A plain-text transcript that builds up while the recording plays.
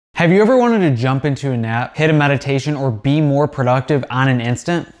Have you ever wanted to jump into a nap, hit a meditation, or be more productive on an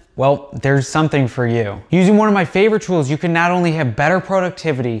instant? Well, there's something for you. Using one of my favorite tools, you can not only have better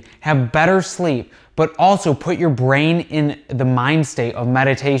productivity, have better sleep, but also put your brain in the mind state of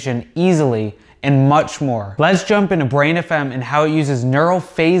meditation easily and much more. Let's jump into Brain FM and how it uses neural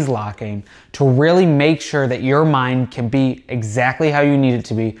phase locking to really make sure that your mind can be exactly how you need it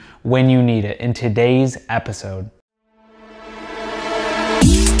to be when you need it in today's episode.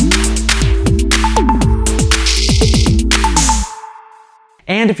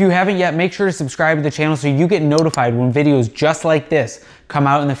 And if you haven't yet, make sure to subscribe to the channel so you get notified when videos just like this come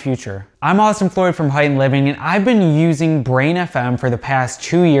out in the future. I'm Austin Floyd from Heightened Living, and I've been using Brain FM for the past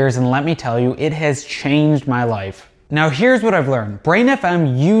 2 years, and let me tell you, it has changed my life. Now here's what I've learned. Brain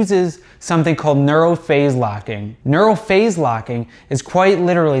FM uses something called neural phase locking. Neural phase locking is quite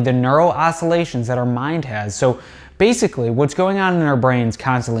literally the neural oscillations that our mind has. So basically, what's going on in our brains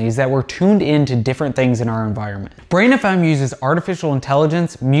constantly is that we're tuned into different things in our environment. Brain FM uses artificial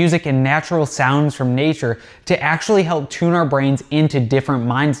intelligence, music, and natural sounds from nature to actually help tune our brains into different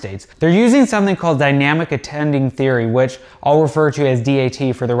mind states. They're using something called dynamic attending theory, which I'll refer to as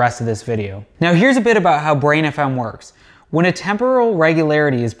DAT for the rest of this video. Now here's a bit about how Brain FM works. When a temporal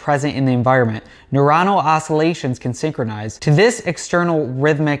regularity is present in the environment, neuronal oscillations can synchronize to this external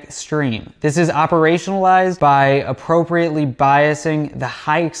rhythmic stream. This is operationalized by appropriately biasing the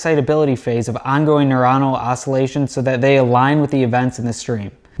high excitability phase of ongoing neuronal oscillations so that they align with the events in the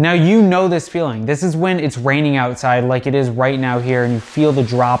stream. Now you know this feeling. This is when it's raining outside like it is right now here, and you feel the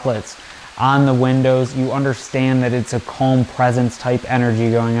droplets on the windows. You understand that it's a calm presence type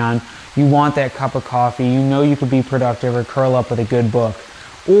energy going on. You want that cup of coffee, you know you could be productive or curl up with a good book.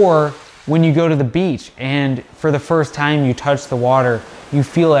 Or when you go to the beach and for the first time you touch the water, you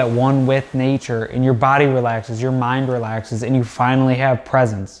feel at one with nature and your body relaxes, your mind relaxes, and you finally have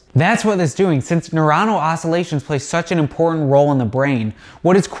presence. That's what it's doing. Since neuronal oscillations play such an important role in the brain,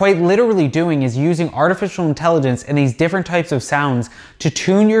 what it's quite literally doing is using artificial intelligence and these different types of sounds to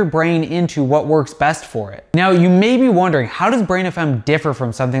tune your brain into what works best for it. Now, you may be wondering, how does Brain FM differ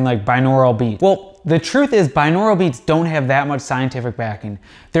from something like binaural beats? Well, the truth is binaural beats don't have that much scientific backing.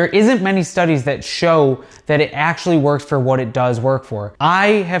 There isn't many studies that show that it actually works for what it does work for. I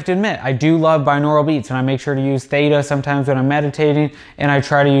have to admit, I do love binaural beats, and I make sure to use theta sometimes when I'm meditating, and I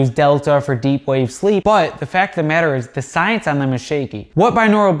try to use delta for deep wave sleep, but the fact of the matter is the science on them is shaky. What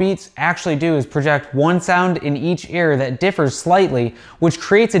binaural beats actually do is project one sound in each ear that differs slightly, which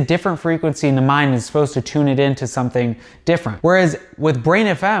creates a different frequency in the mind and is supposed to tune it into something different. Whereas with Brain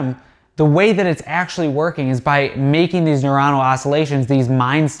FM, the way that it's actually working is by making these neuronal oscillations, these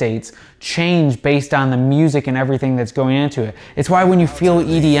mind states, change based on the music and everything that's going into it. It's why when you feel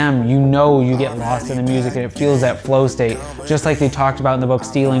EDM, you know you get lost in the music and it feels that flow state. Just like they talked about in the book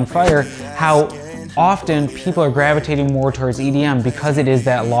Stealing Fire, how often people are gravitating more towards EDM because it is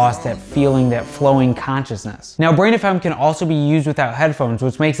that lost, that feeling, that flowing consciousness. Now, Brain FM can also be used without headphones,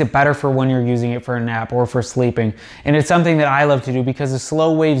 which makes it better for when you're using it for a nap or for sleeping. And it's something that I love to do because the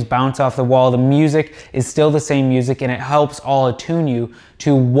slow waves bounce off the wall. The music is still the same music, and it helps all attune you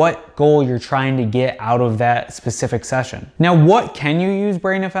to what goal you're trying to get out of that specific session. Now, what can you use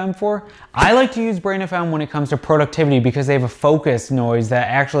Brain FM for? I like to use Brain FM when it comes to productivity because they have a focus noise that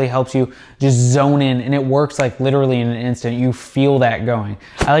actually helps you just zone in, and it works like literally in an instant. You feel that going.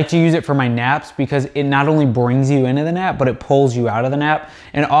 I like to use it for my naps because it not only brings you into the nap, but it pulls you out of the nap.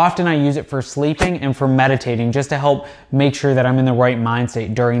 And often I use it for sleeping and for meditating just to help make sure that I'm in the right mind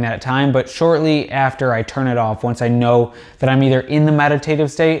state during that time. But shortly after, I turn it off once I know that I'm either in the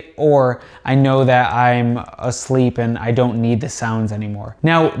meditative state or I know that I'm asleep and I don't need the sounds anymore.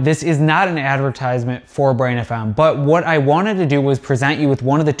 Now, this is not an advertisement for Brain FM, but what I wanted to do was present you with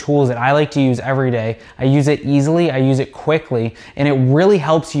one of the tools that I like to use every day. I use it easily, I use it quickly, and it really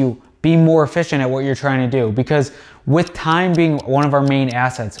helps you be more efficient at what you're trying to do, because with time being one of our main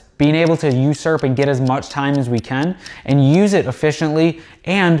assets, being able to usurp and get as much time as we can and use it efficiently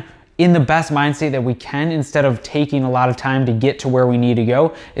and in the best mind state that we can instead of taking a lot of time to get to where we need to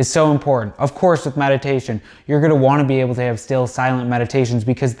go is so important. Of course, with meditation, you're going to want to be able to have still silent meditations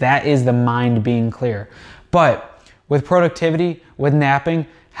because that is the mind being clear. But with productivity, with napping,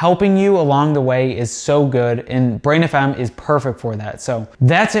 helping you along the way is so good, and Brain FM is perfect for that. So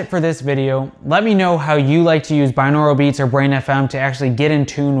that's it for this video. Let me know how you like to use binaural beats or Brain FM to actually get in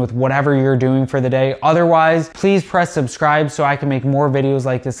tune with whatever you're doing for the day. Otherwise, please press subscribe so I can make more videos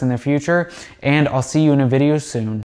like this in the future, and I'll see you in a video soon.